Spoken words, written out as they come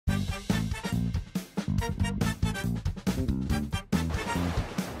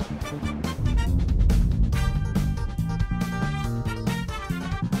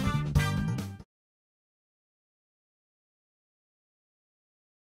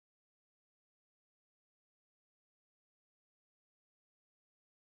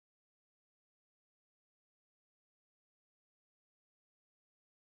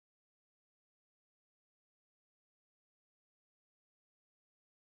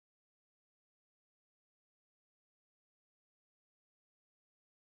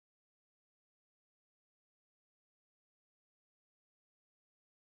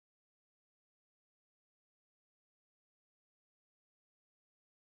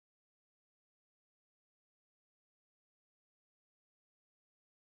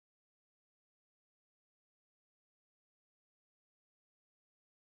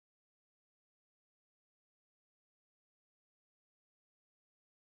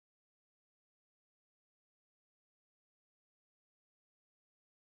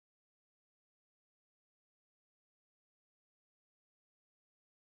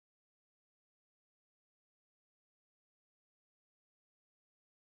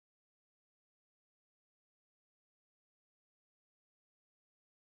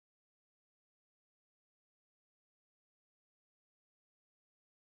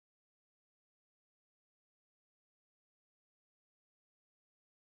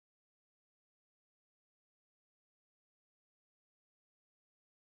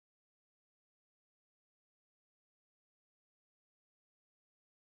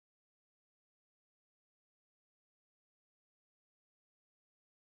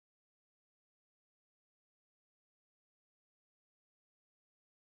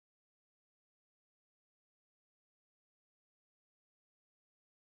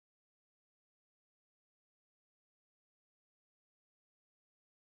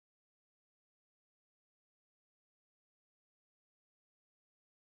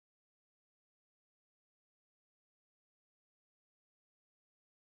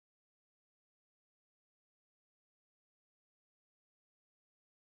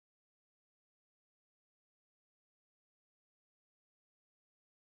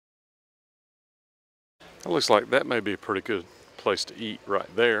It looks like that may be a pretty good place to eat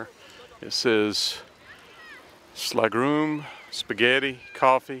right there. It says Slagrum, spaghetti,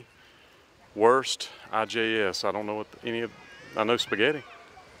 coffee, worst, IJS. I don't know what I know spaghetti,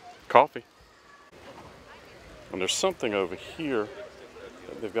 coffee. And there's something over here.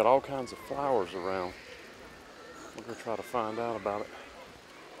 They've got all kinds of flowers around. We're gonna try to find out about it.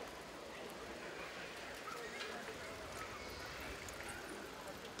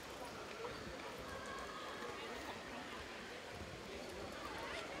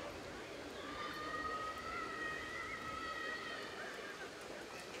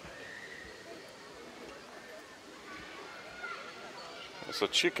 It's a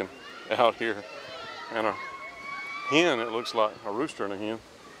chicken out here and a hen. It looks like a rooster and a hen.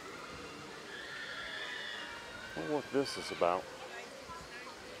 I wonder what this is about.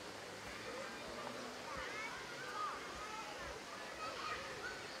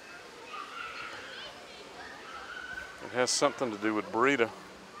 It has something to do with Breda.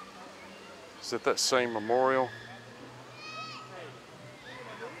 Is it that same memorial?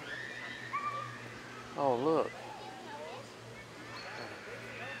 Oh, look.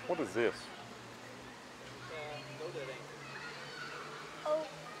 What is this? Oh.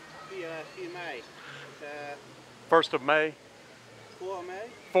 4 May. 1st of May? 4 May.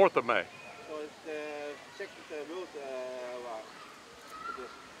 4th of May. So it's the Second World War.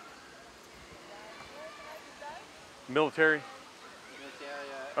 Military?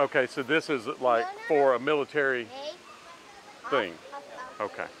 Okay, so this is like for a military thing.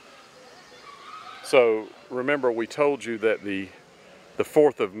 Okay. So remember we told you that the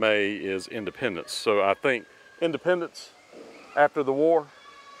 4th of May is Independence. So I think Independence after the war?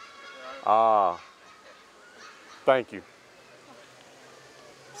 Ah, thank you.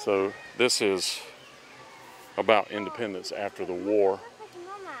 So this is about independence after the war.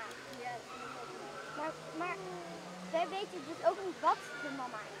 Maar wij weten dus ook niet wat de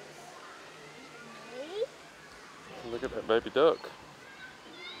mama is. Nee. Look at that baby duck.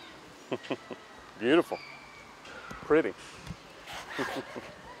 Beautiful. Pretty.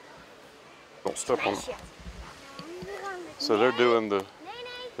 Don't step on it. So they're doing the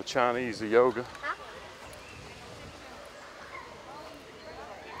Chinese yoga.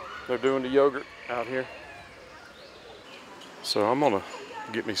 They're doing the yogurt out here. So I'm gonna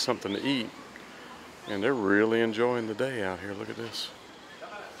get me something to eat. And they're really enjoying the day out here. Look at this.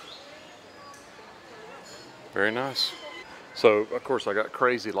 Very nice. So of course I got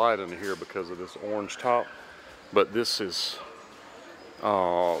crazy light under here because of this orange top. But this is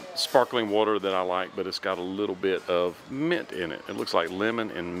sparkling water that I like, but it's got a little bit of mint in it. It looks like lemon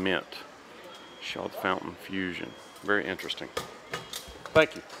and mint. Shot Fountain Fusion. Very interesting.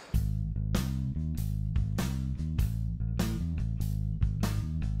 Thank you.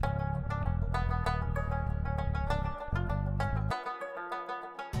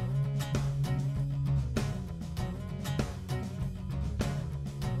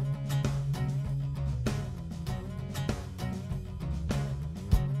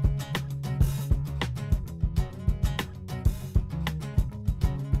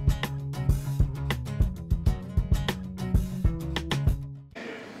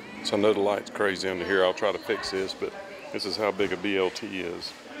 So I know the light's crazy under here. I'll try to fix this, but this is how big a BLT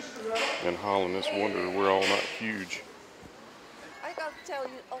is in Holland. It's wonder we're all not huge. I can tell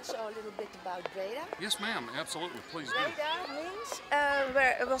you also a little bit about Breda. Yes, ma'am. Absolutely. Please do. Breda means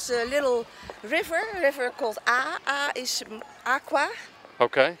where it was a little river called A. A is aqua.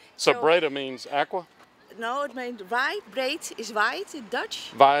 Okay. So Breda means aqua? No, it means white. Breed is white in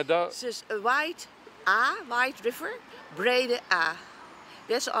Dutch. Viaduct? So it's a white river. Breda A.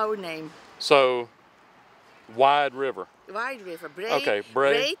 That's our name. So, wide river. Wide river. Okay,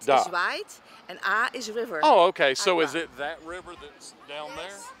 Breed is white and A is river. Oh, okay. So aqua. is it that river that's down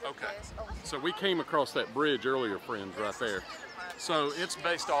Yes, there? Okay. yes. So we came across that bridge earlier, friends, right there. So it's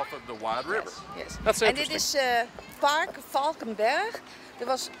based off of the Wide River. Yes. That's and interesting. it is Park Valkenberg. It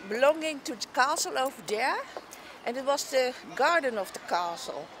was belonging to the castle over there. And it was the garden of the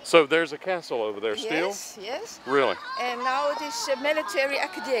castle. So there's a castle over there still? Yes, yes. Really? And now it is a military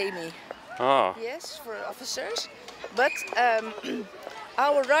academy. Ah. Yes, for officers. But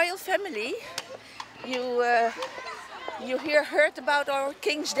our royal family, you heard about our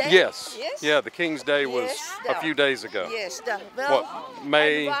King's Day? Yes. Yes. Yeah, the King's Day was Yes, a few days ago. Yes. Well, What,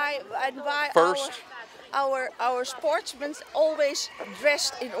 May and why 1st? Our sportsmen always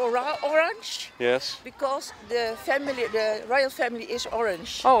dressed in orange. Yes. Because the royal family is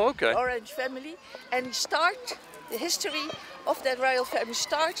orange. Oh, okay. Orange family, and the history of that royal family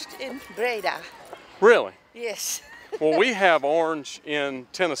started in Breda. Really? Yes. Well, we have orange in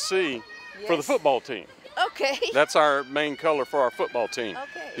Tennessee for the Yes. football team. Okay. That's our main color for our football team.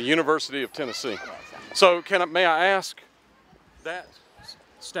 Okay. The University of Tennessee. So may I ask, that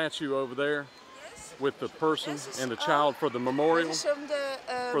statue over there with the person and the child for the memorial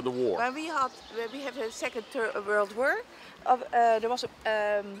for the war? When we had the Second World War, there was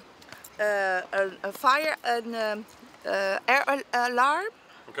a fire, an air alarm.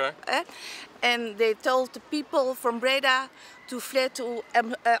 Okay. And they told the people from Breda to flee to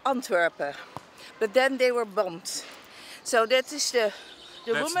Antwerp. But then they were bombed. So that is the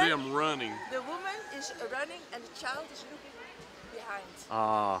That's woman. them running. The woman is running and the child is looking behind.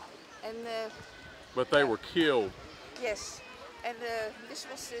 Ah. And But they were killed. yes, and this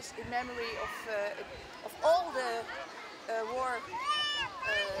was in memory of all the war.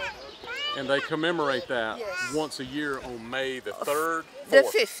 And they commemorate that Yes. once a year on May the 3rd,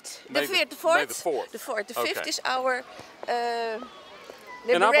 4th. The 5th. May The 4th. May the 4th. The 4th. The Okay. 5th is our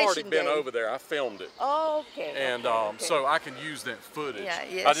And I've already Liberation been Day. over there. I filmed it. Okay. And okay. so I can use that footage. Yeah, I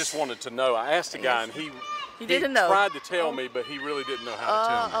yes. just wanted to know. I asked a guy and He didn't know. tried to tell me, but he really didn't know how to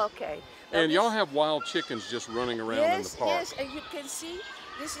tell me. Oh, okay. And Now y'all this- have wild chickens just running around in the Yes, park. yes, and you can see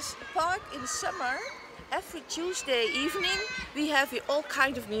this is a park in summer. Every Tuesday evening we have here all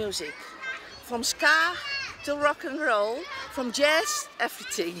kind of music, from ska to rock and roll, from jazz,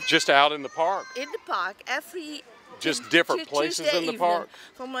 everything. Just out in the park? In the park, every Just different places Tuesday in the evening. park?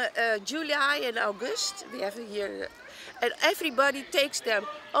 From July and August, we have here, and everybody takes their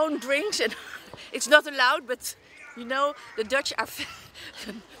own drinks, and it's not allowed, but you know the Dutch are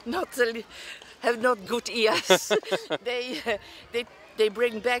have not good ears. they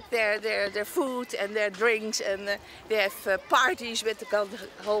bring back their food and their drinks, and they have parties with the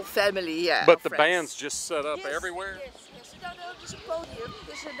whole family. But the friends. band's just set up Yes, everywhere? Yes, yes. No, there's a podium.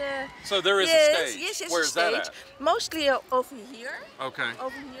 There's a, So there is yes, a stage? Yes, there's Where's a stage. that at? Mostly over here. Okay.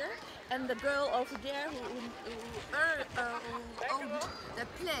 Over here. And the girl over there who owned that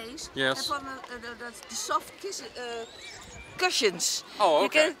place, Yes. have on the soft cushions. Oh,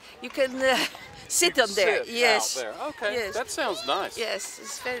 okay. You can sit on there. Sit Yes. out there. Okay. Yes. That sounds nice. Yes,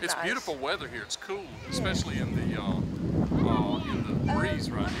 it's very It's nice. beautiful weather here. It's cool, especially in the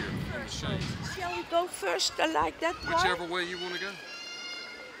breeze right here in the shade. Shall we go first like that one? Whichever way you want to go.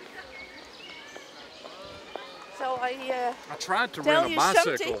 So I tried to Tell rent a you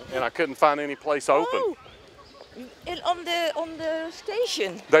bicycle something. and I couldn't find any place open. Oh, and on the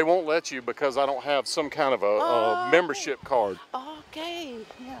station. They won't let you because I don't have some kind of a Oh. membership card. Okay,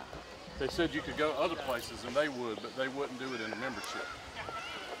 yeah. They said you could go other places and they would, but they wouldn't do it in a membership.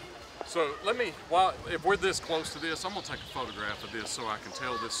 So if we're this close to this, I'm gonna take a photograph of this so I can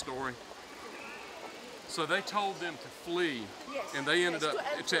tell this story. So they told them to flee, Yes, and they ended yes,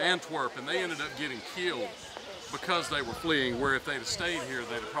 up to to Antwerp, and they ended up getting killed because they were fleeing. Where if they'd have stayed here,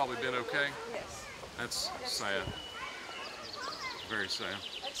 they'd have probably been okay. Yes. That's sad. Very sad.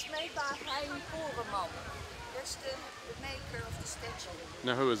 It's made by Hein Koreman. That's the maker of the statue.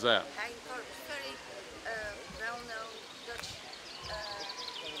 Now who is that? Hein Koreman, very well-known Dutch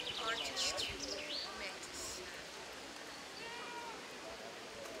artist. Made this.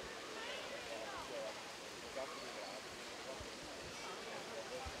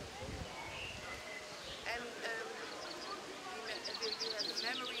 And we have a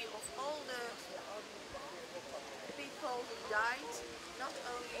memory of all the people who died, not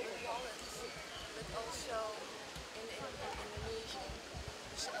only in Holland, but also in Indonesia.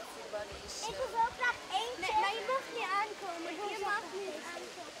 So everybody is... Ik wil wel graag eentje. Nee, maar je mag niet aankomen. Je mag niet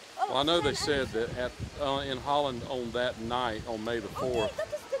aankomen. Well, I know they said that in Holland on that night, on May the 4th, Dat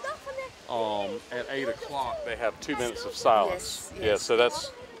is de dag van de... at 8 o'clock, they have 2 minutes of silence. Yes, yes. Yeah, so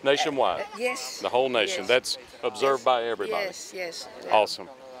that's nationwide. Yes. The whole nation. Yes. That's observed by everybody. Yes, yes. Awesome.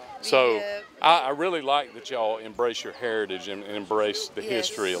 So uh, I really like that y'all embrace your heritage and embrace the Yes,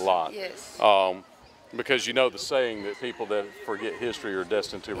 history a lot. yes. Because you know the saying that people that forget history are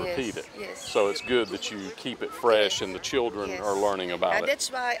destined to repeat it. yes. So it's good that you keep it fresh and the children Yes. are learning about And it. that's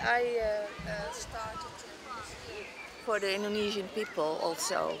why I started for the Indonesian people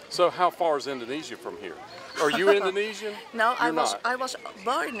also. So how far is Indonesia from here? Are you Indonesian? No, You're not. I was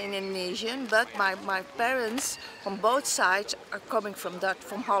born in Indonesia, but my parents from both sides are coming from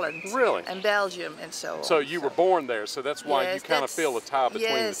Holland. Really? And Belgium and so on. So you were born there, so that's why you Yes, kind of that's- feel a tie between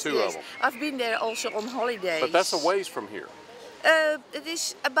yes, the two yes. of them. I've been there also on holidays. But that's a ways from here. It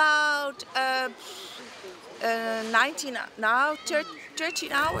is about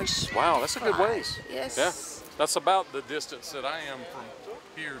 13 hours. Wow, that's a good Fly. ways. Yes. Yeah, that's about the distance that I am from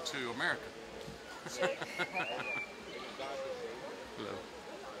here to America. Hello.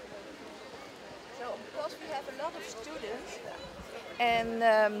 So because we have a lot of students, and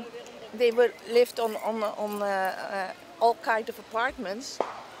they were lived on all kind of apartments.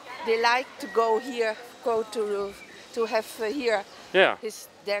 They like to go here, to have here Yeah.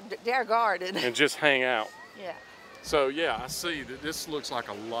 their garden. And just hang out. Yeah. So yeah, I see that this looks like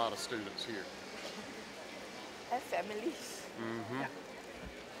a lot of students here. And families. Mm-hmm.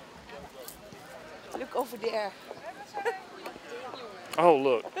 Look over there. Oh,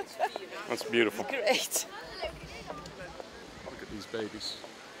 look. That's beautiful. Great. Look at these babies.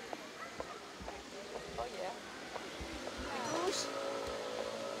 Oh yeah. The goose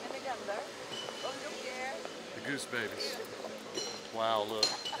and the gander. Oh, look there. The goose babies. Wow, look.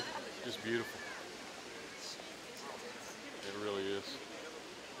 Just beautiful. It really is.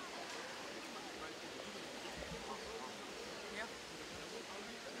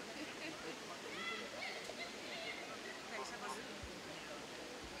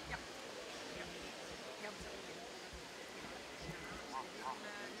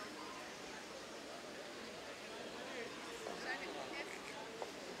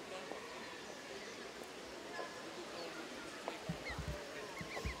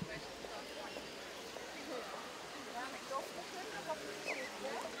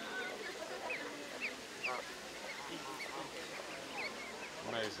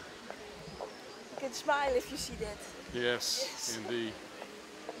 Amazing. You can smile if you see that. Yes, indeed.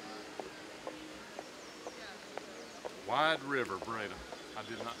 Wide River, Breda. I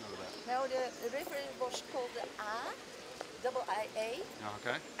did not know that. Now the river was called the A, double I-A,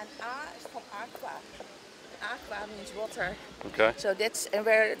 Okay. and A is from aqua. Aqua means water. Okay. So that's and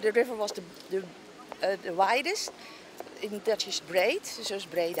where the river was the widest in Dutch is Breda, so it's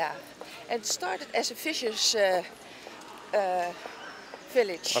Breda. And it started as a fisher's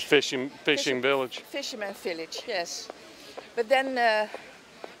village. A fishing village. Fisherman village, yes. But then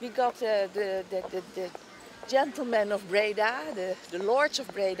we got the gentlemen of Breda, the lords of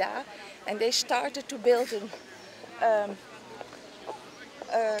Breda, and they started to build a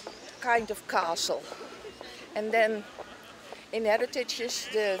kind of castle. And then in heritages,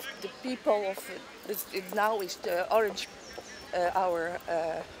 the people of it now is the Orange, our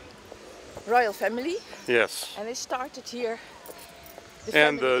royal family. Yes. And they started here.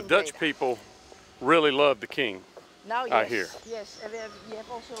 And the Dutch people really love the king. Now, yes, I hear. Yes, and we have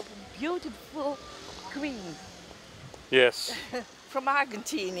also a beautiful queen. Yes. From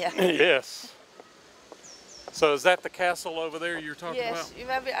Argentina. Yes. So is that the castle over there you're talking about? Yes,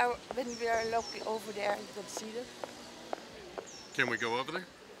 when we are looking over there, you can see it. Can we go over there?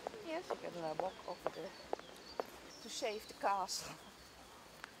 Yes, you can walk over there to save the castle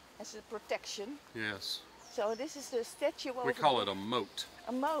as a protection. Yes. So this is the statue over We call it a moat.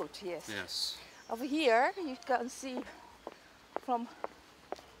 A moat, yes. Yes. Over here you can see from...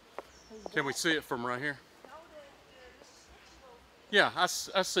 Can we see it from right here? Yeah, I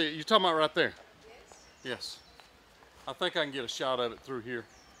see it. You're talking about right there? Yes. Yes. I think I can get a shot of it through here.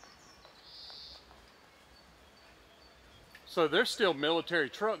 So there's still military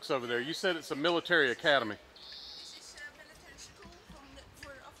trucks over there. You said it's a military academy. This is a military school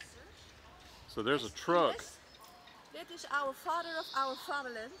for officers. So there's a truck. Yes. That is our father of our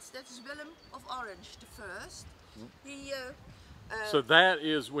fatherland. That is Willem of Orange, the first. He, so that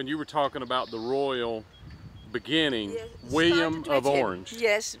is when you were talking about the royal beginning, yes, William started of with him. Orange.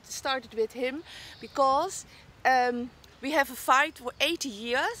 Yes, it started with him because we have a fight for 80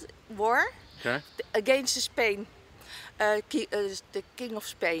 years war against Spain, the king of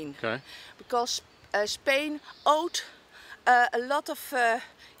Spain. Okay. Because Spain owed a lot of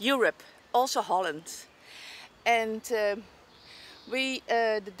Europe, also Holland. And the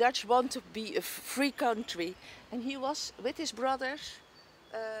Dutch want to be a free country. And he was, with his brothers,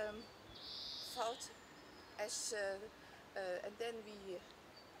 fought as, and then we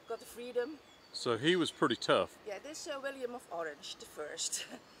got the freedom. So he was pretty tough. Yeah, this is William of Orange, the first.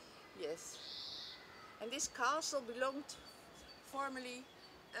 Yes. And this castle belonged formerly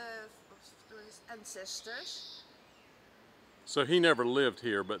to his ancestors. So he never lived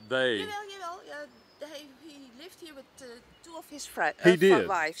here, but they... He lived here with two of his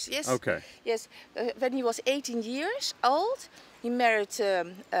wives. Yes. Okay. Yes. When he was 18 years old, he married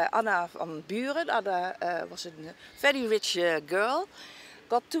Anna van Buren. Anna was a very rich girl.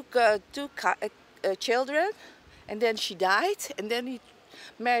 Got two children, and then she died. And then he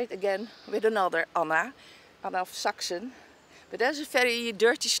married again with another Anna of Saxon. But that's a very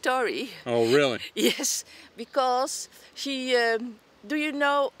dirty story. Oh, really? Yes, because she. Do you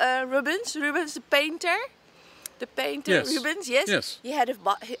know Rubens? Rubens, the painter. The painter, yes. Rubens, yes. Yes. He had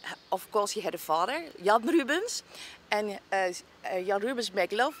of course, he had a father, Jan Rubens, and Jan Rubens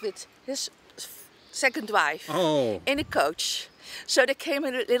made love with his second wife, Oh. in a coach. So there came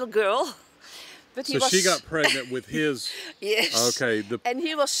a little girl. But So she got pregnant with his. Yes. Okay. And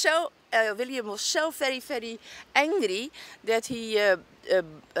he was so, William was so very, very angry that he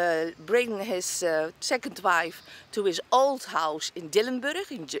bring his second wife to his old house in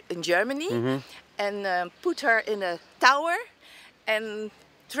Dillenburg in Germany, and put her in a tower and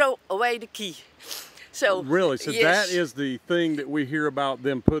throw away the key. So really, so yes. that is the thing that we hear about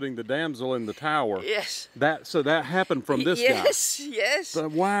them putting the damsel in the tower. Yes. So that happened from this guy. Yes, yes. So,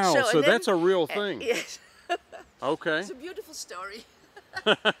 wow. So that's a real thing. Yes. Okay. It's a beautiful story.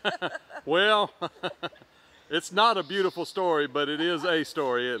 Well, it's not a beautiful story, but it is a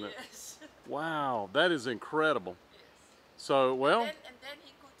story, isn't it? Yes. Wow, that is incredible. Yes. So, well. And then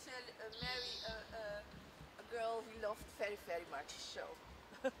he could marry a girl he loved very, very much. So.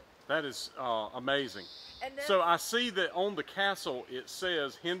 That is amazing. And then, so I see that on the castle it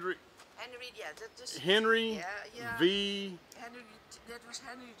says Henry. Henry, yeah, that is Henry yeah. V. Henry, that was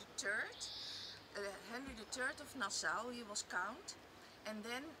Henry III. Henry III of Nassau. He was count, and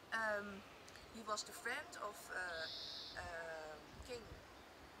then he was the friend of King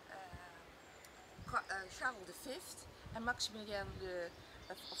Charles V and Maximilian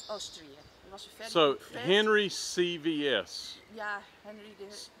of Austria. He was a very So good friend. Henry CVS. Yeah, Henry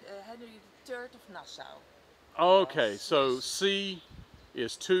III of Nassau. Okay, so C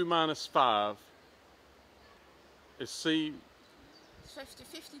is 2 minus 5. Is C?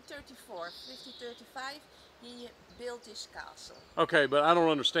 1534, 1535, he built this castle. Okay, but I don't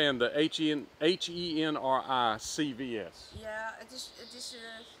understand the Henri CVS. Yeah, it is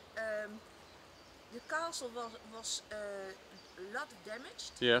the castle was a lot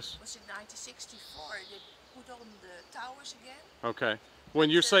damaged. Yes. It was in 1964. They put on the towers again. Okay. When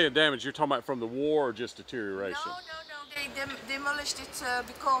you're saying damage, you're talking about from the war or just deterioration? No. They demolished it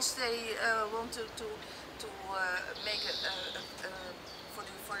because they wanted to make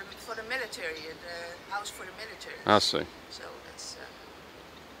for the military, the house for the military. I see. So that's.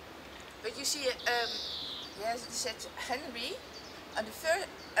 But you see, yes, it said Henry, and the first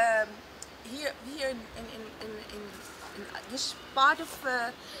here in this part of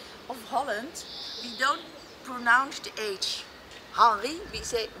Holland, we don't pronounce the H. Henry, we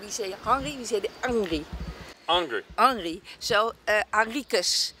say Henry, we say the Henry. Henry. So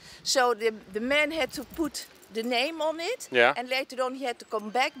Henricus. So the man had to put the name on it, yeah. And later on he had to come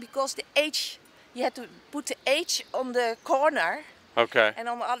back because the H, he had to put the H on the corner. Okay. And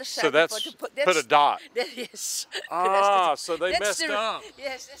on the other side, so put a dot. Yes. Ah, so they messed up.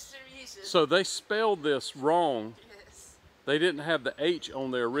 Yes, that's the reason. So they spelled this wrong. Yes. They didn't have the H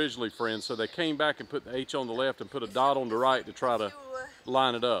on there originally, friends, so they came back and put the H on the left and put a dot on the right to try to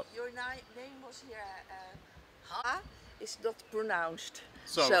line it up. Your name was here, Ha is not pronounced.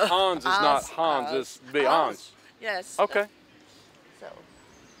 So Hans is not Hans, it's Hans. Yes. Okay.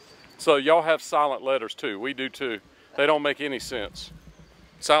 So y'all have silent letters too. We do too. They don't make any sense.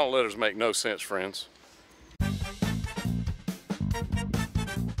 Silent letters make no sense, friends.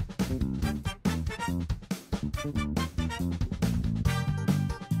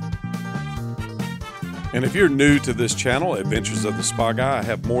 And if you're new to this channel, Adventures of the Spa Guy, I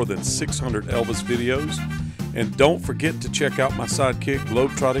have more than 600 Elvis videos. And don't forget to check out my sidekick,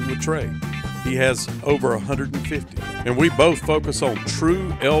 Globetrotting with Trey. He has over 150. And we both focus on true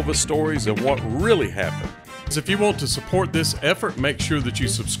Elvis stories and what really happened. So if you want to support this effort, make sure that you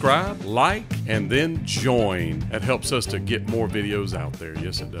subscribe, like, and then join. That helps us to get more videos out there.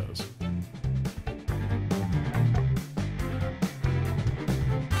 Yes, it does.